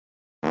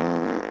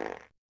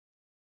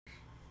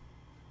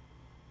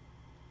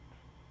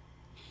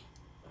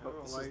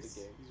know This why is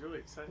the game. he's really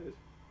excited.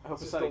 I hope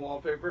It's it's just not the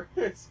wallpaper.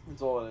 That's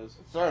all it is.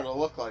 It's starting to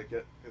look like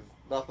it, because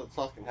nothing's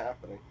fucking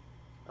happening.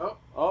 Oh,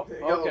 Oh, it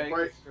got a okay. little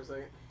bright for a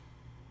second.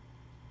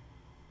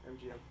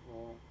 MGM.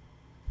 Oh,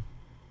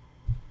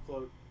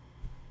 Float.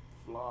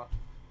 Flot.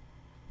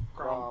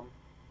 Crom.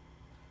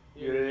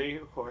 Unity,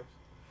 of course.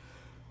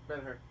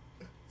 Ben-Hur.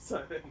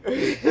 Son.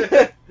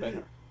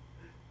 Ben-Hur.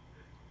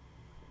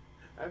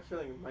 I have a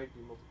feeling it might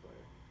be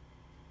multiplayer.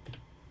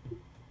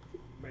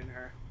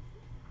 Ben-Hur.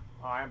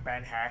 Oh, I'm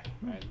Ben-Hur.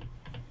 Ben.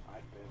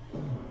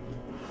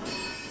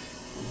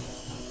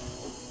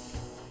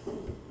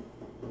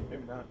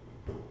 Maybe not.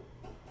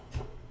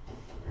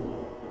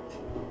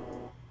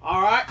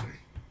 Alright.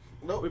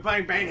 Nope. We're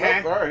playing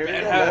Ben-Hur. Alright, here we go,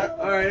 Ben-Hur. Matt.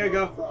 Alright, here you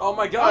go. Oh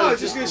my god. Oh,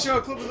 it's just gonna show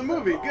a clip of the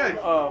movie. Good.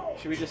 Oh,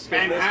 should we just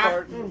skip this Ben-Hur.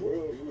 part?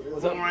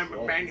 What's up?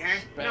 Ben-Hur. Ben-Hur.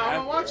 No, I'm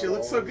gonna watch it. It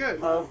looks so good.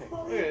 Oh, okay.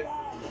 Look at it.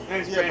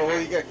 Nice Yeah, but will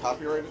Ben-Hur. you get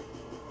copyrighted?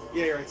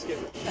 Yeah, you're right. Skip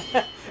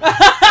it.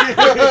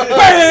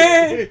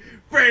 Ben!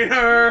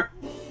 Ben-Hur.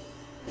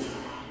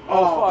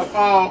 Oh, fuck.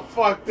 Oh,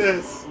 fuck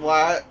this.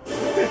 What?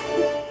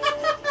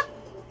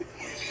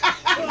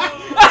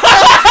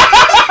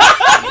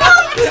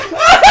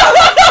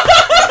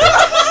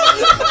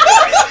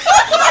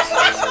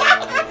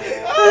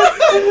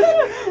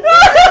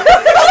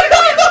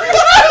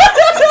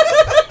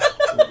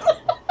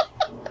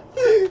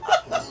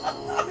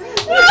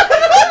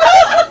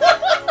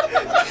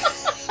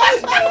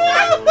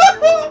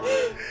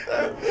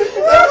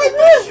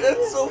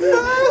 Shit's so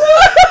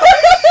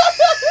fast.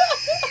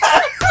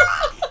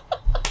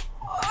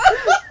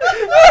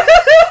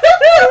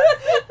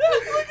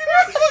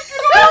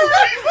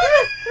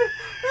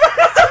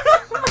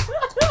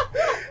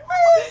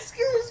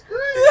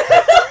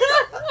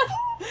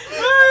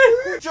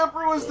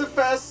 Jumper was the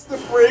fastest to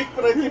break,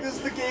 but I think this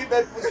is the game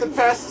that was the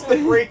fastest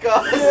to break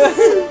us.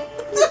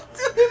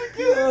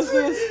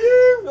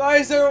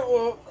 Alright,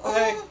 so,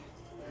 okay.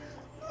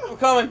 I'm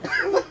coming.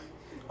 I'm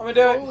gonna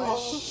do it.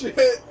 Holy shit.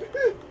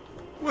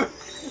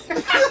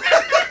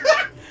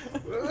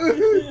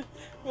 I'm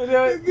gonna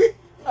do it.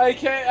 I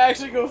can't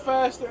actually go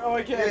faster. Oh,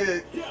 I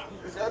can't.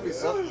 There's gotta be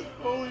something.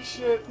 Holy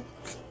shit.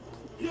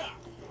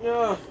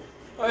 No.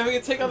 Oh, if I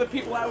can take other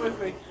people out with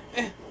me.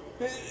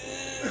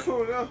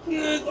 Oh no.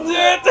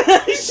 Shit!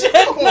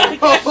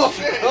 Oh,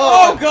 shit.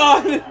 Oh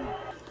god!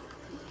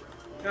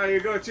 No, you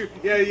go too.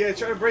 Yeah,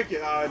 try to break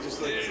it. Just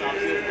like stop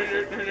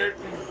it.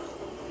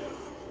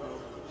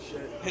 Oh,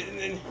 shit.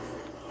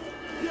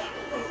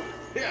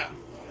 Yeah.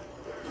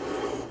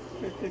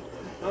 I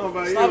don't know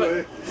about Stop you,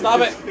 it! but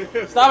Stop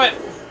it! Stop it!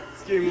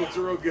 This game looks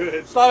real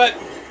good. Stop it!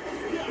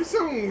 There's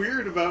something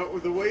weird about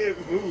with the way it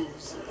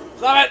moves.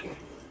 Stop it!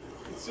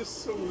 It's just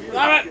so weird.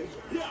 Stop it!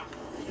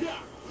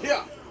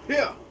 Yeah.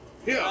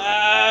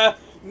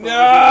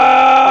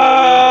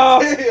 No!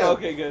 Damn.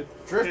 Okay, good.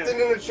 Drifting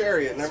in a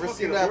chariot. Never It's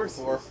seen fucking that horses.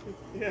 before.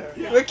 Yeah.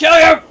 I'm gonna kill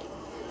you! I'm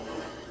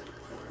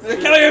gonna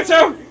kill you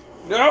too!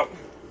 No!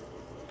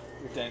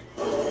 You're dead.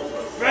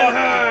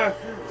 Ben-Hur!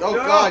 Oh No.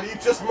 god, you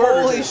just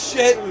murdered Holy him.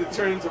 shit! Does it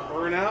turn into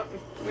burnout?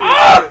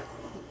 Ah!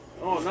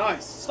 Oh,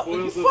 nice. Stop-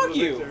 Spoils fuck the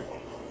you. victor.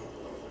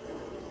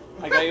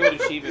 I got you an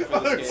achievement for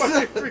this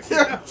game. Fucking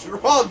They're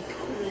drunk.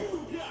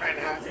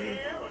 Ben-Hur.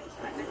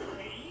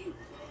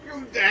 You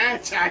dare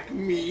attack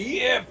me?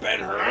 Yeah,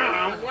 Ben-Hur!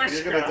 I'm You're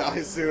Wesker. gonna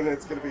die soon and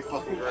it's gonna be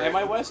fucking great. Am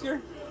I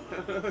Wesker?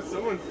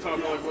 Someone's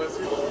talking like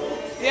Wesker.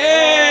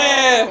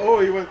 Yeah! Oh,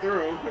 he went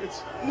through him.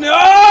 It's... No!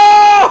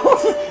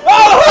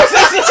 Oh!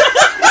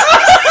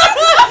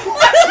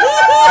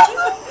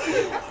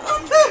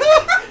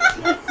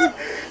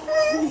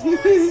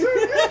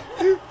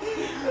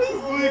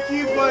 We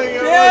keep playing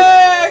it.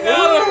 Yeah, I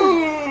got him!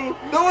 Ooh.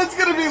 No one's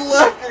gonna be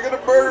left. You're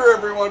gonna murder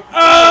everyone.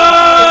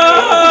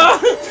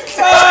 Ah!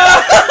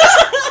 Ah!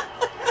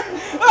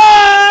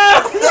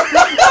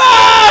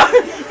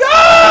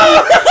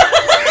 Ah!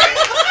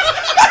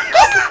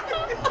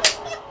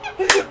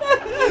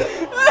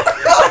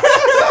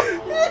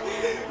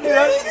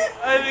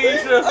 I think you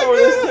should have thrown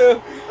this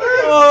too.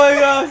 Oh my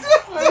god.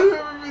 I've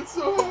never been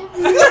so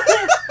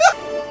happy.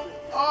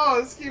 Oh,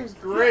 this game's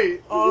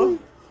great. Oh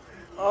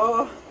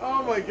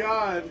my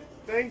god.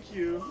 Thank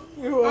you.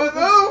 you're welcome.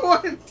 Another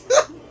one!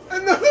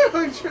 Another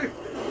 100!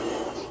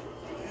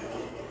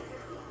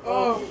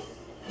 Oh.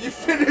 You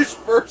finished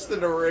first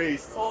in a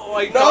race. Oh,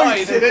 I No, died.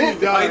 you didn't.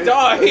 You died. I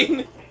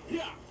died.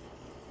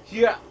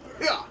 Yeah.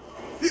 Yeah.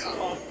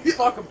 Oh,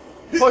 fuck 'em.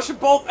 Push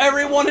both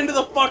everyone into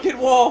the fucking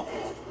wall.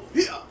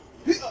 Yeah.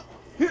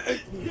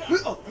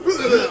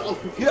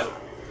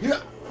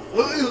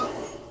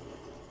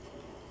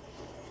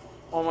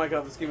 Oh my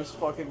god, this game is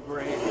fucking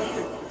great.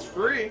 It's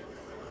free.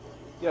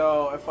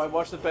 Yo, if I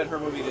watch the Ben-Hur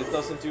movie that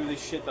doesn't do the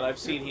shit that I've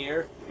seen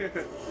here,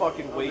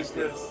 fucking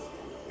wasted.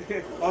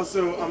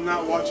 Also, I'm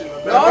not watching the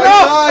Oh Ben-Hur.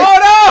 no! Oh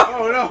no!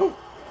 Oh no!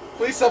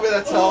 Please tell me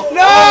that's health.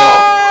 No!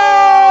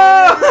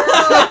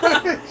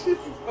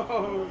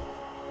 Oh.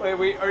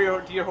 Wait,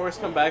 do your horse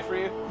come back for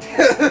you?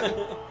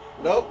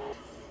 Nope.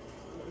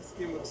 This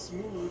game looks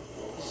smooth.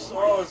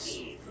 So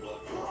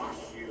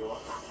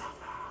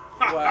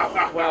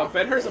wow,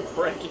 Ben-Hur's a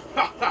prick.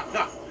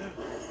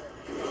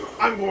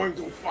 I'm going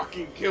to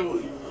fucking kill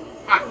you.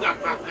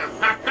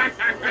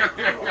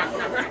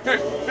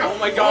 Oh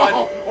my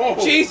god. Oh.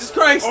 Jesus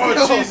Christ.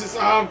 Oh, Jesus.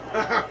 Oh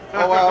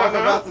wow, I'm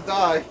about to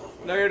die.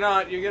 No, you're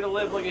not. You're gonna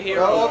live like a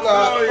hero. No, I'm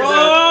not. Oh, you're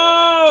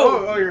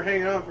Whoa! dead. Oh, you're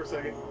hanging on for a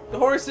second. The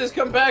horses,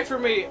 come back for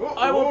me.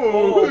 I will.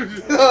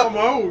 Oh, I'm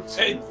out.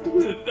 Hey.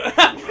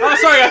 Oh,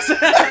 sorry, guys.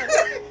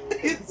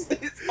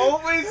 It's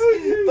always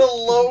the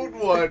lone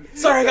one.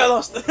 Sorry, I got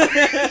lost.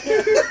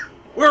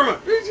 Where am I?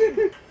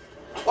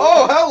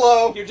 Oh,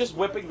 hello. You're just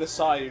whipping the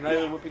side. You're not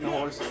even whipping the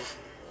horses.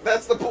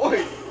 That's the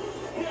point.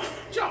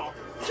 Chow,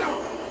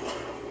 chow.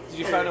 Did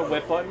you find a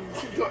whip button?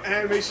 The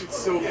animation's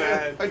so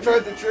bad. I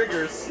tried the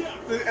triggers.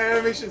 The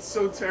animation's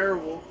so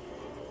terrible.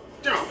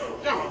 Chow,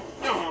 chow,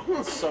 chow.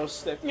 It's so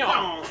stiff.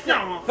 Chow,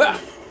 chow. Ha,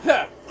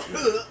 ha.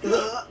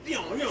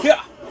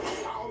 Yeah.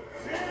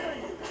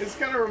 This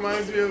kind of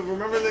reminds me of,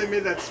 remember they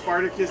made that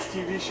Spartacus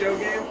TV show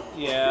game?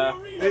 Yeah. I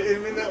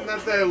mean,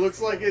 not that it looks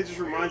like it, it just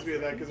reminds me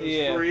of that because it was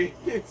Yeah. free.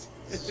 Because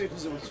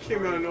it was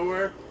Came out of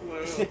nowhere.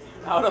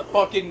 out of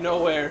fucking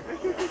nowhere.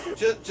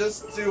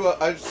 Just to,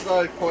 I just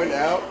thought I'd point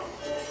out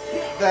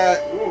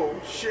that Whoa,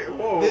 shit,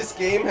 whoa. this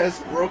game has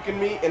broken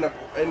me in a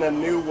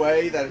new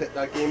way that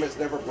that game has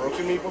never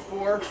broken me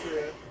before.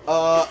 Yeah.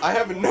 I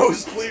have a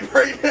nosebleed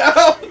right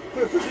now.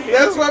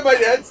 That's why my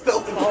head's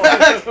tilted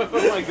back.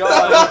 Oh my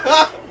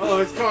god. Oh,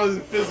 it's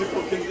causing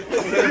physical condition.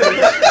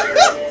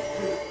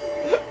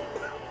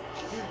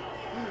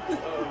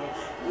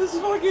 This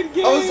fucking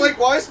game. I was like,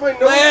 why is my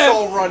nose Live.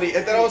 all runny?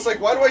 And then I was like,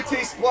 why do I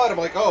taste blood? I'm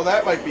like, oh,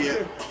 that might be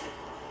it.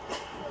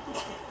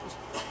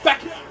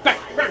 back.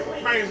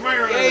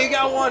 Yeah, you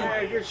got one.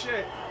 Yeah, good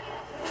shit.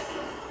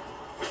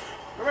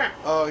 Come here.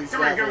 Oh, he's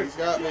Come got on, come me. He's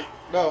got me.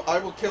 No, I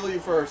will kill you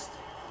first.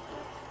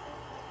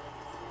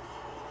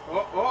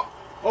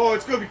 Oh,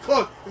 it's gonna be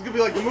close. It's gonna be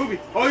like the movie.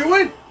 Oh, you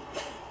win!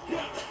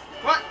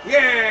 What?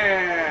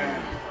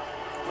 Yeah!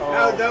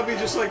 Oh. That'll be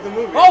just like the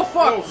movie. Oh,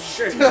 fuck! Oh,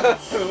 shit.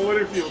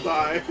 What if you'll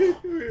die? Chris,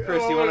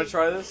 do you want to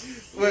try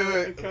this? Wait, I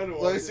wait. kinda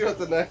Let want me to. see what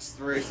the next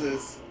race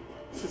is.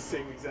 It's the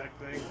same exact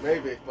thing.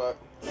 Maybe, but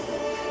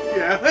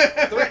Yeah.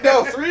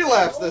 three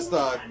laps this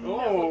time.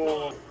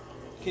 Oh.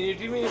 Can you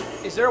do me?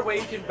 Is there a way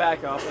you can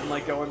back up and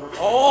like go in?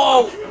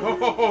 Oh!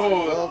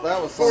 Oh. Well,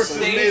 that was Horses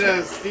something. made out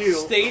of steel.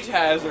 Stage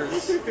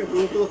hazards.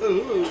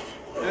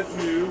 That's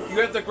new. You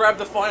have to grab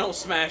the final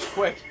smash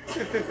quick.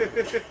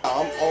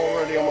 I'm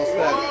already almost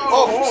dead.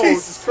 Whoa. Oh,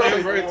 Jesus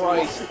Stand Christ! right to the wall.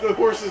 Christ. The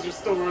horses are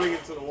still running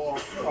into the wall.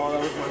 Oh,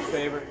 that was my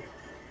favorite.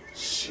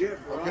 Shit,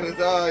 bro. I'm gonna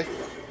die.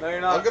 No, you're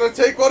I'm not. gonna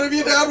take one of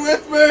you down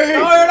with me.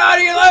 No, you're not.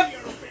 You left.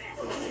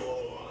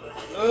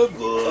 Oh!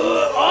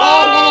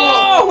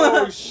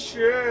 Oh, shit.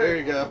 There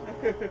you go.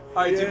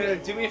 Alright, Yeah.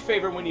 do me a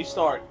favor when you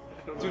start.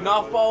 Do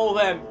not follow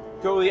them.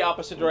 Go the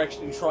opposite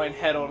direction and try and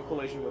head-on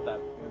collision with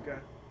them. Okay.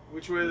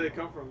 Which way do they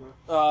come from,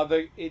 though?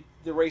 The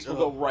race will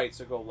go right,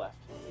 so go left.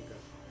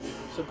 Okay.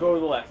 So go to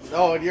the left.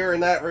 Oh, and you're in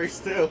that race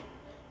too.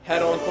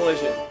 Head-on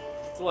collision.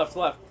 To left, to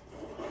left.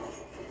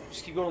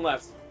 Just keep going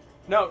left.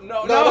 No.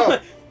 No.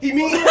 He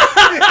means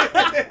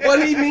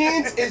what he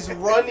means is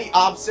run the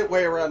opposite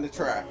way around the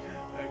track.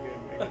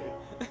 Okay.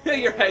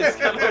 Your head's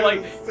kind of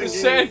like, the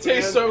sand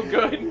tastes so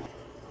good.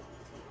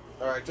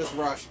 All right, just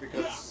rush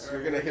because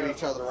you're gonna hit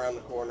each other around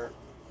the corner.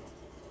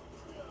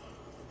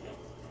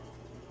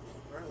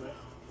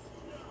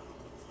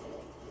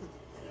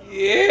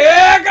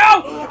 Yeah,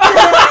 go!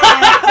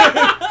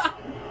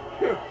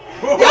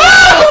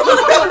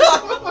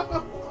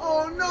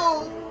 Oh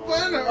no,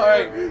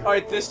 Ben-Hur.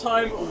 Alright, this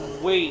time,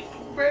 wait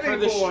for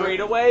the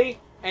straightaway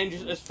and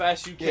just as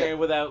fast as you can Yeah.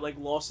 without, like,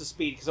 loss of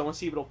speed, because I want to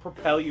see if it'll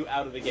propel you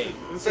out of the game.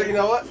 So you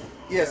know what?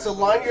 Yeah. So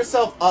line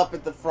yourself up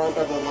at the front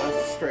of the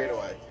left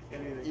straightaway.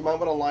 You might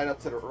want to line up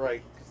to the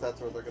right because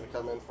that's where they're gonna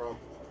come in from.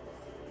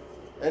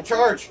 And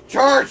charge!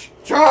 Charge!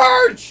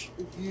 Charge!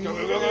 Go!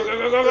 Victory!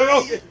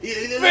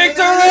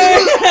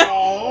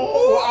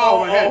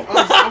 Oh, my head.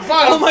 I'm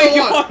fine. Oh I'm my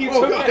still god, on. you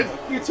Oh, took God. it!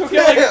 You took it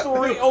like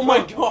three, oh my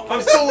god!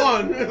 I'm still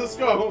on. Let's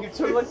go. You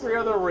took like 3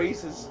 other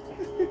races.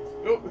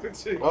 Oh.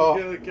 Oh.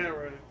 Get the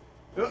camera.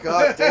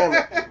 God damn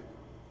it!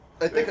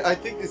 I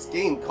think this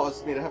game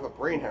caused me to have a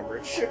brain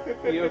hemorrhage.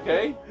 Are you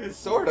okay?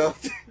 Sort of.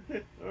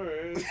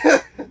 Alright.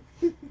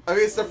 I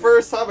mean, it's the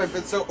first time I've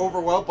been so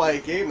overwhelmed by a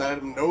game that I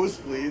have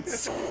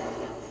nosebleeds.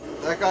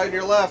 That guy on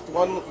your left,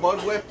 one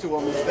whip to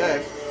him, he's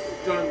dead.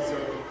 Dunzo.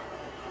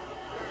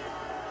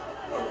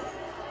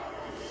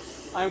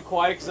 I'm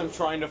quiet because I'm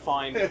trying to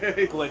find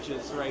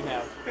glitches right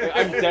now.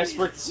 I'm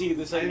desperate to see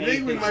this. I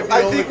think we might be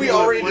I the think only we people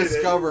that already played it.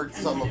 discovered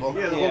some of them.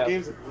 Yeah, the Yeah. whole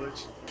game's a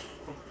glitch.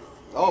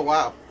 Oh,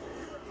 wow.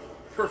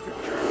 Perfect.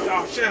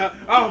 Oh, shit.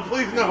 Oh,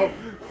 please, no.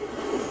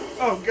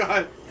 Oh,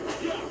 God.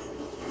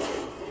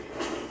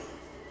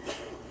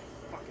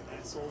 Fucking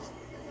assholes.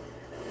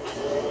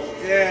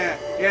 Yeah.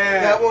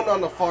 That one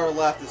on the far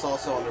left is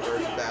also on the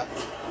verge of death.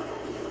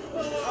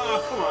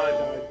 Oh, come on,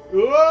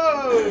 dude.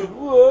 Whoa!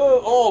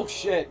 Whoa! Oh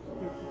shit!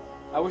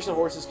 I wish the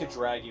horses could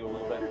drag you a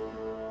little bit.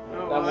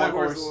 No, That one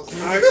horse.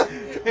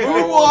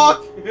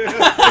 Moonwalk!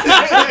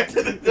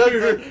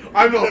 Dude,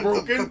 I'm not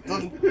broken.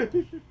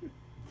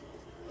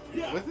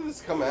 When did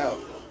this come out?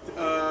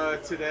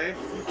 Today.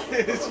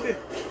 This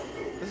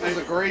is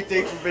a great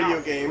day for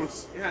video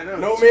games. Yeah, I know.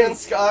 No Man's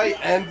Sky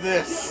and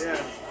this. Yeah.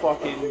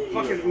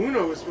 Fucking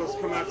Uno was supposed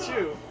to come out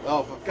too.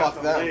 Oh, but Got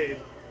fuck them. delayed.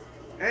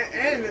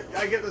 And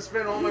I get to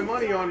spend all my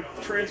money on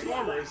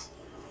Transformers.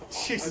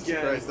 Jesus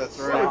Again. Christ, that's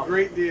What right. a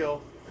great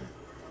deal.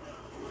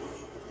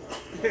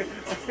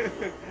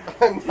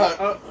 I'm not.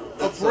 A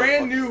that's so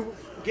brand fuck- new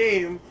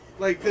game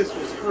like this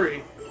was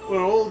free, but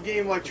an old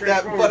game like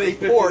That, Transformers but a was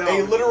port, a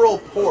 $50. literal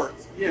port.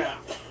 Yeah.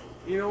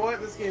 You know what?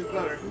 This game's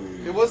better.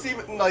 It wasn't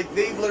even like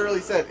they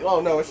literally said,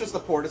 "Oh no, it's just a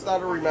port. It's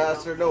not a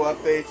remaster, no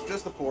updates,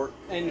 just a port."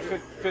 And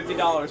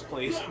 $50,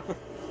 please.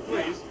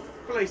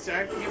 Please,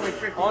 sir. Give me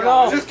 $50. Oh,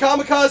 no. Just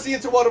kamikaze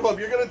into one of them.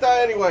 You're gonna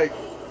die anyway.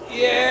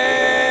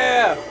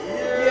 Yeah!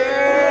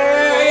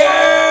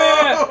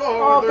 Yeah!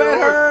 Oh,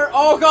 Ben-Hur!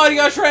 Oh god, he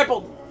got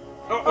trampled!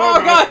 Oh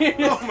god!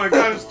 Oh my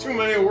god, there's too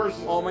many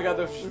horses. Oh my god,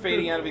 they're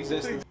fading out of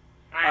existence.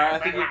 Alright, I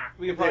think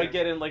we can probably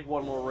get in like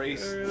one more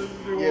race.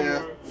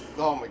 Yeah.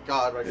 Oh my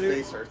god, my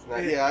face hurts now.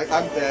 Yeah,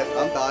 I'm dead.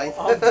 I'm dying.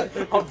 I'm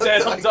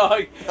dead, I'm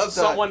dying. I'm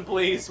Someone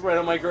please, right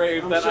on my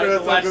grave. I'm That sure the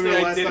that's not last gonna be thing the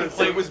I last didn't time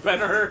play too. was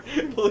Ben-Hur.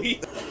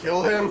 Please.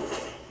 Kill him.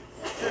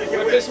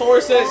 Whip his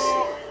horses!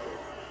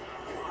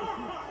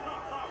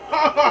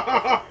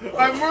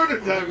 I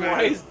murdered that man.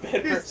 Why is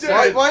Ben-Hur He's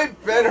dead. Why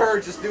did Ben-Hur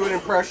just do an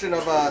impression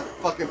of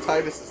fucking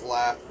Titus's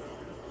laugh?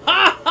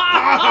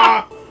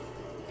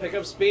 Pick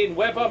up speed and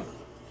whip him!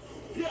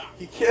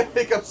 He can't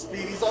pick up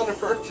speed. He's on the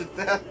verge of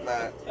death,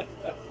 Matt.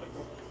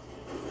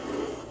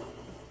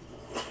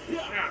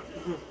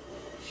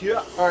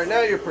 Yeah. Alright,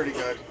 now you're pretty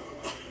good.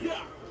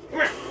 Come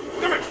here.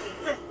 Come here.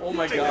 Oh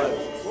my god.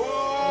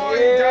 Whoa,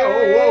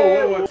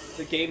 whoa, whoa.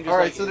 The game just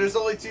Alright, like... so there's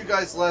only 2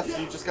 guys left, so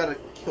you just gotta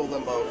kill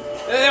them both.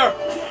 There they are!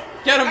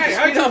 Get him! Hey,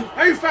 Speed him!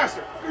 how you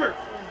faster? Come here.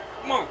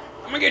 Come on!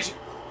 I'm gonna get you!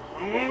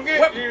 I'm gonna get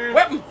Whip you. him!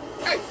 Whip him!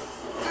 Hey,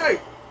 hey.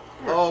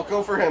 Oh,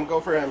 go for him, go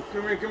for him.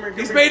 Come here, come here.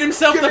 He's come made here.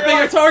 himself Give the me your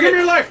bigger life. target! Give me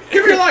your life.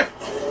 Give me your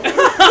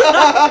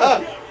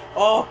life.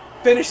 Oh,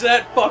 finish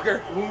that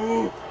fucker!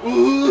 Ooh,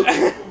 ooh.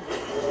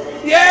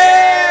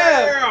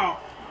 Yeah!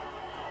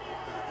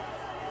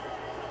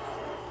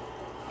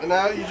 And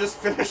now you just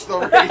finished the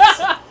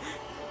race.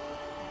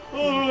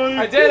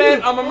 I did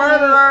it! I'm a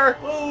murderer!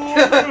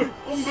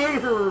 I'm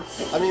Ben-Hur.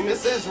 I mean,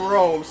 this is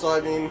Rome, so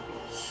I mean...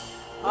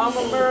 I'm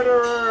a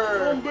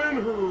murderer! I'm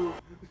Ben-Hur.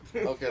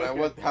 Okay, now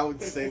what? How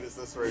insane is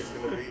this race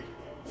gonna be?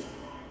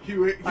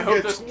 You I hope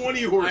get there's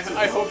 20 horses.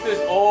 I hope there's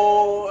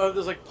oh,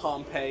 there's like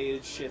Pompeii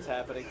and shit's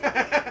happening.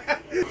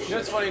 You know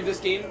what's funny? This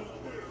game,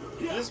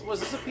 was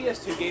this a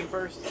PS2 game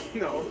first?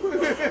 No.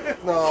 No.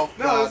 No,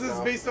 God, this is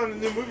no. based on a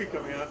new movie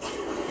coming out.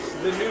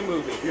 The new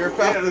movie. You're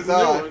about Yeah, to there's a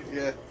new die. one.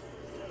 Yeah.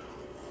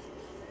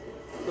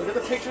 Look at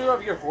the picture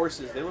of your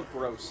horses. They look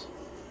gross.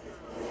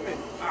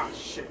 Ah,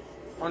 shit.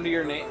 Under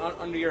your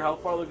under your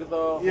health bar, look at the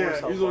horse Yeah,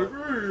 health he's bar. like,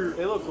 "Rrr."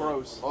 They look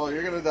gross. Oh,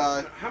 you're gonna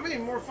die. How many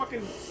more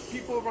fucking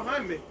people are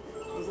behind me? I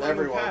was letting them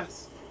Everyone.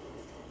 pass.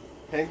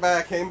 Hang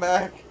back, hang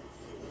back.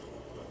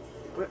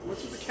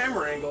 What's with the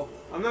camera angle?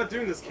 I'm not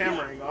doing this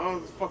camera angle. I don't know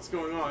what the fuck's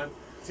going on.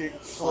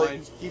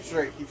 Fine. Keep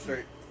straight, keep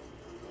straight.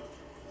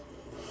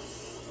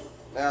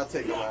 Now I'll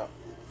take him out.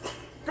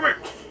 Come here!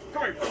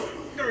 Come here!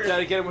 Come here!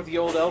 Gotta get him with the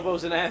old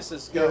elbows and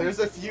asses. Yeah, Go. there's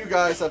a few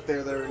guys up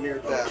there that are near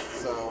death,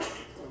 so...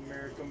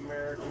 America,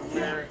 America,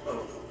 America.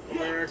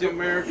 America, Dude,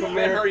 America, Ben-Hur,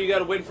 America. you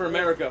gotta win for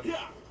America.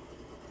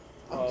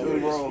 I'm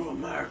doing wrong.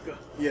 America.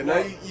 Yeah,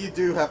 now you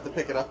do have to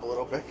pick it up a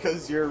little bit,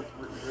 because you're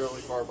really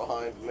far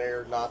behind, and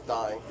they're not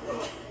dying.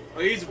 Oh,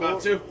 he's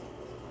about to.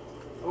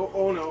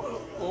 Oh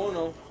no. Oh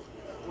no.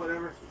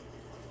 Whatever.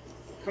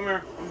 Come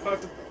here. I'm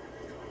about to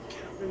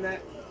get up in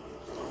that.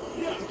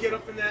 I'm about to get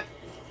up in that.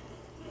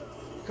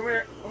 Come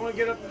here. I want to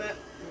get up in that.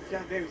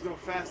 God damn, he's going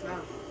fast now.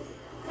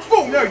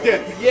 Boom! Now you're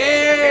dead.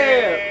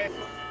 Yeah!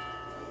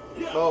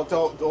 Oh,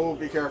 don't,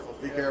 be careful,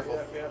 be careful.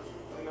 Yeah.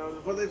 I know.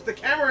 But if the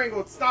camera angle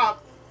would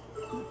stop.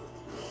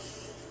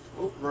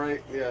 Oh,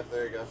 right, yeah,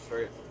 there you go,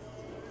 straight.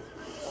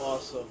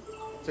 Awesome.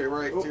 To your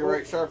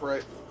right, sharp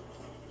right.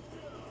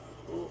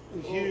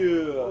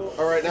 Yeah.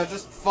 Alright, now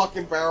just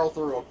fucking barrel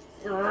through him.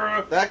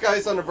 That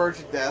guy's on the verge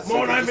of death.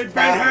 More so I'm just in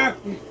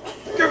battle Ben-Hur.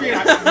 him. Give me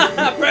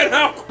that.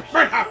 Ben-Hur.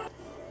 Ben-Hur.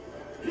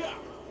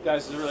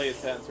 Guys, this is really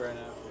intense right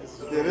now.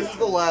 Yeah, this is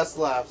the last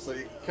lap, so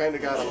you kind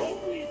of gotta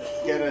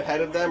get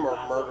ahead of them or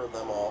murder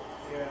them all.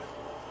 Yeah.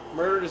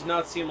 Murder does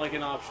not seem like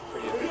an option for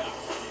you.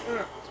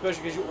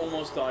 Especially because you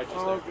almost died just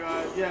Oh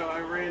god, yeah,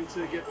 I ran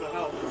to get the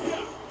help.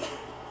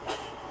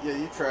 Yeah,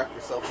 you trapped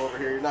yourself over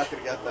here. You're not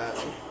gonna get that.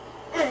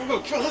 I'm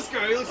gonna kill this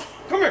guy.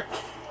 Come here.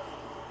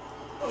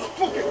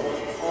 Fuck it.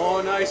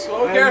 Oh, nice.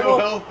 Oh, I have careful. no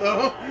health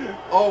though.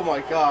 Oh my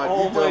god,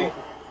 Oh you my.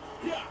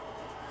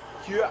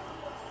 don't.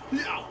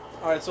 Yeah.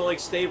 Alright, so like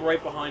stay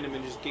right behind him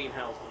and just gain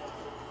health.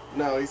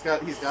 No, he's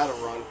got to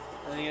run.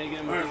 And then you gotta get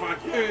him. Alright,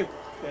 fine.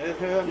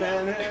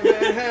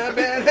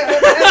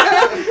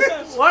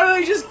 Why do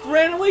they just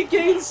randomly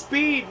gain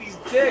speed, these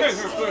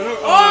dicks?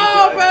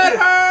 Oh,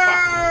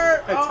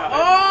 Ben-Hur!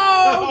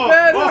 Oh,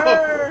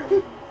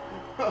 Ben-Hur!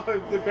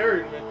 Oh, they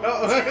buried me.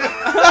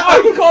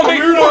 I'm coming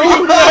for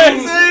you, Ben!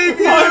 Save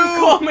you! I'm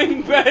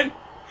coming, Ben!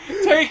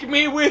 Take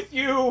me with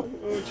you!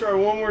 We'll try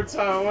one more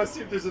time. I want to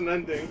see if there's an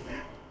ending.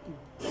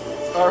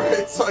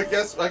 Alright, so I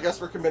guess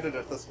we're committed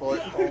at this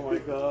point. Oh my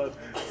god.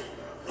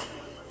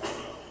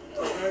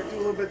 Alright, do a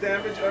little bit of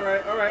damage.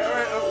 Alright.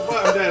 Oh,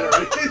 well, I'm dead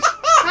already.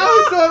 How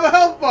we still have a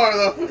health bar,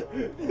 though?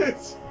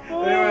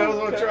 Anyone else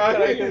want to try?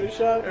 Can I get a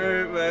shot?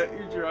 Alright, Matt,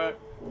 you try.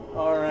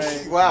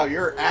 Alright. Wow,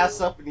 your ass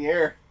up in the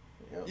air.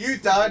 You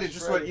died and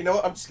just went, you know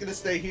what, I'm just gonna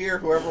stay here,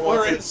 whoever We're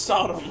wants in it.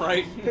 Sodom,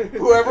 right?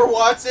 Whoever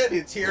wants it,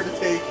 it's here to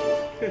take.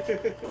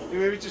 You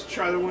maybe just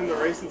try to win the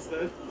race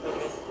instead.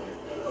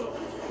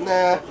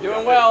 Nah.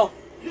 Doing well.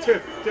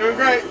 Doing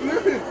great.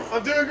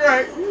 I'm doing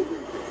great.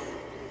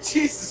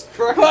 Jesus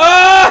Christ.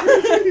 Ah!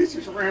 He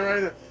just ran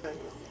right in.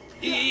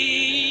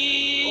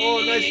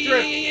 Oh, nice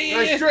drift.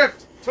 Nice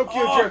drift.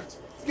 Tokyo Oh. drift.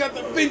 It's got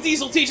the Vin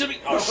Diesel teaching me.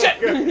 Oh shit!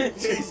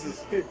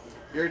 Jesus.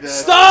 You're dead.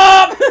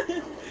 Stop!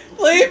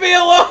 Leave me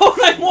alone!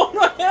 I want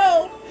to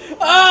help!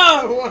 I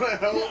Ah! want to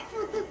help.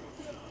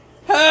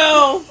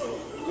 Help!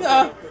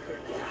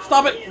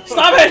 Stop it!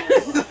 Stop it!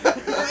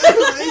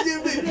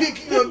 They've been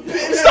picking up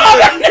pins. Stop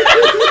it!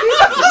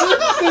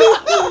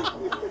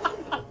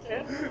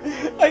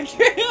 I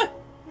can't!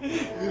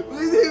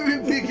 They've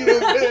been picking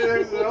up pins.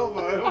 There's an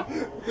elbow.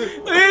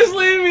 Please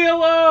leave me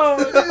alone!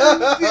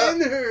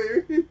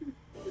 Ben-Hur.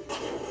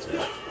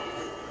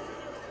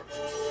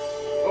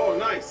 Oh,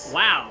 nice.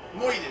 Wow.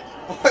 Moited.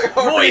 I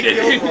already Moited.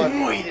 killed one.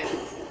 Moited.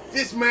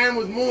 This man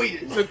was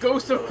moited. The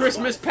ghost of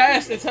Christmas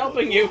past is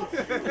helping you.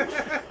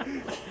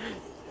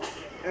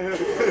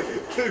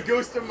 The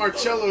ghost of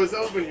Marcello is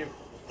helping you.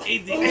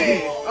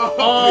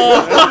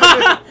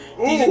 Oh.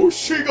 Oh,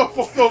 she got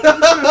fucked up.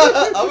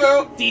 I'm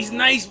out. These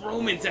nice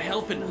Romans are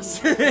helping us.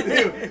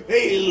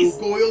 Hey, little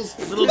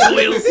goyles. Little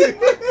goyles.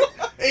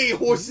 Hey,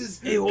 horses.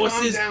 Hey,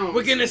 horses, Calm down.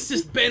 we're gonna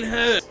assist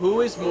Ben-Hur.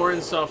 Who is more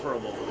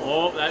insufferable?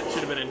 Oh, that should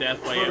have been a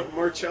death by you.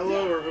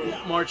 Marcello or who?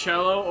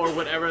 Marcello or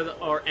whatever,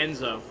 or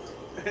Enzo.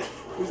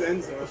 Who's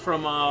Enzo?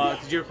 From,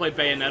 did you ever play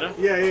Bayonetta?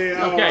 Yeah.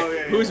 Okay, Oh,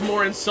 yeah. who's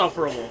more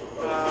insufferable?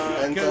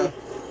 Enzo.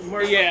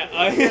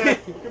 Yeah.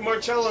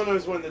 Marcello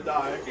knows when to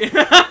die. He's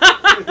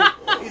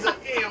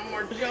like, hey, I'm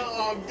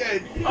Marcello, I'm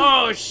dead.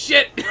 Oh,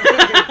 shit!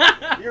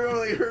 You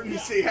only heard me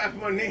say half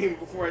my name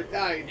before I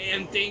died.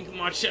 And think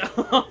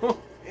Marcello.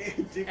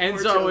 Dick And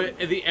Marcello. so,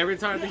 every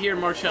time I hear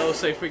Marcello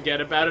say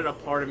forget about it, a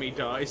part of me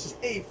dies.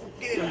 Hey,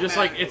 forget I'm just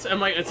about like, it. I'm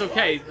like, it's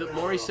okay. The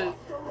more he said...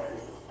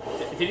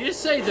 Did he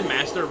just say the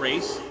master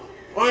race?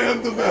 I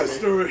am the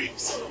master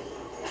race.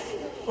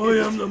 I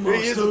am the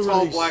He is a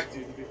tall black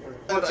dude, to be fair.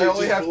 And I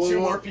only have 2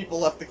 more people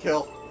left to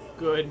kill.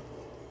 Good.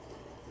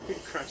 He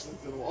crashed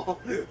into the wall.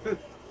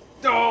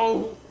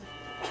 No!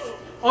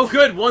 Oh,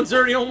 good. One's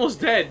already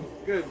almost dead.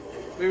 Good.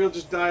 Maybe he'll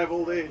just die of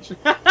old age.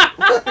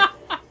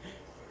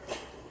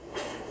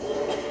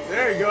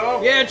 There you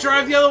go. Yeah,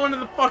 drive the other one to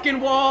the fucking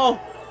wall.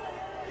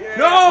 Yeah.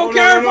 No, Oh,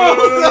 careful!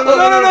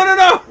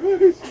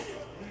 No.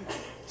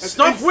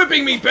 Stop That's-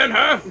 whipping me,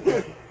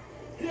 Ben-Hur.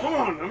 Come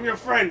on, I'm your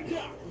friend.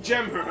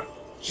 Jem-Hur.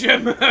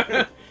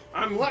 Jem-Hur.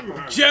 I'm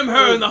Lemmer.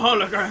 Jem-Hur and the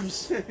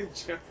holograms.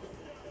 Jem-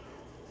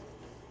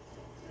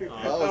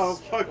 Oh,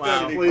 fuck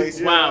wow. that, please.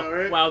 Yeah, Wow,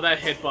 right? wow, that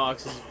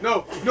hitbox is...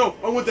 No,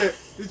 I want that.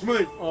 It's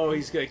mine. Oh,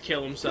 he's gonna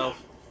kill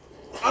himself.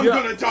 I'm Yeah.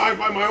 gonna die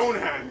by my own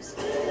hands.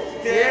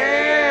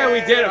 Yeah,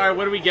 we did it. All right,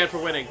 what do we get for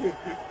winning?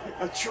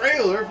 A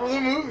trailer for the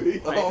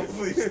movie. Oh,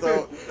 please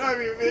don't. I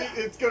mean,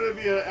 it's gonna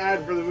be an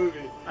ad for the movie.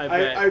 I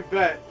bet. I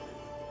bet.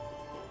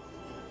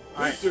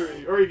 All right.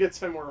 Victory, or you get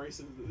 10 more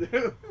races to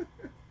do.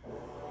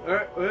 All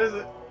right, what is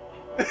it?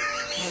 Dead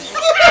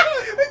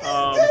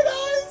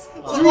eyes.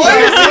 Why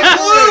is he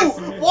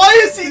blue?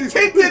 Why is he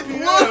tinted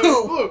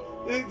blue?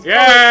 It's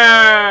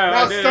Yeah!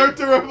 Now I did start it.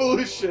 the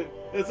revolution.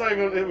 It's not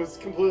even. It was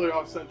completely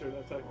off center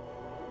that time.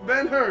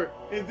 Ben-Hur,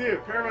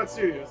 indeed. Paramount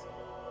Studios.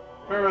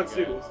 Paramount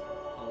Studios.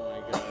 Oh my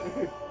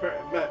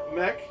god.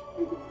 Mech.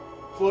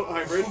 Float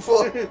hybrid.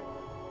 Float.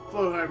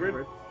 Float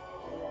hybrid.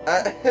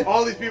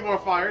 All these people are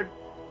fired.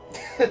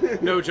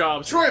 No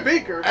jobs. Troy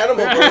Baker.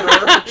 Animal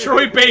burger.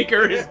 Troy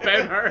Baker is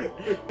Ben-Hur.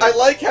 I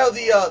like how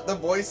the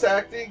voice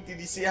acting.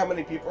 Did you see how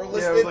many people are Yeah,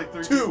 listed? it was like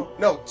 3 2. people.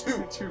 No,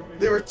 2. Two.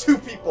 There were 2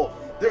 people.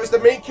 There was the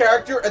main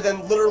character and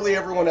then literally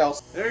everyone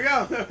else. There you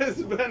go. That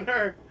was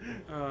Ben-Hur.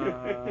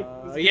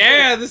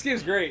 Yeah, this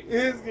game's great.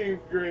 This game's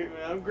great,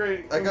 man. I'm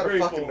great. I I'm got a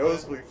grateful. fucking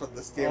nosebleed from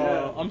this game.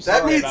 I'm that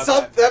sorry means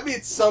about that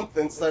means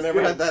something. So I never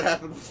good. had that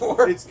happen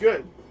before. It's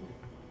good.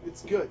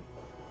 It's good.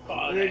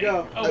 There you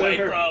go. Away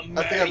Ben-Hur. from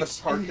me. I think I have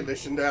a heart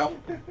condition now.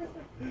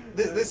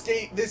 This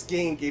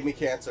game gave me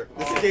cancer.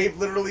 This game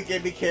literally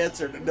gave me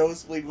cancer. The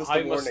nosebleed was the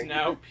I warning. must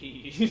now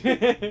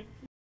pee.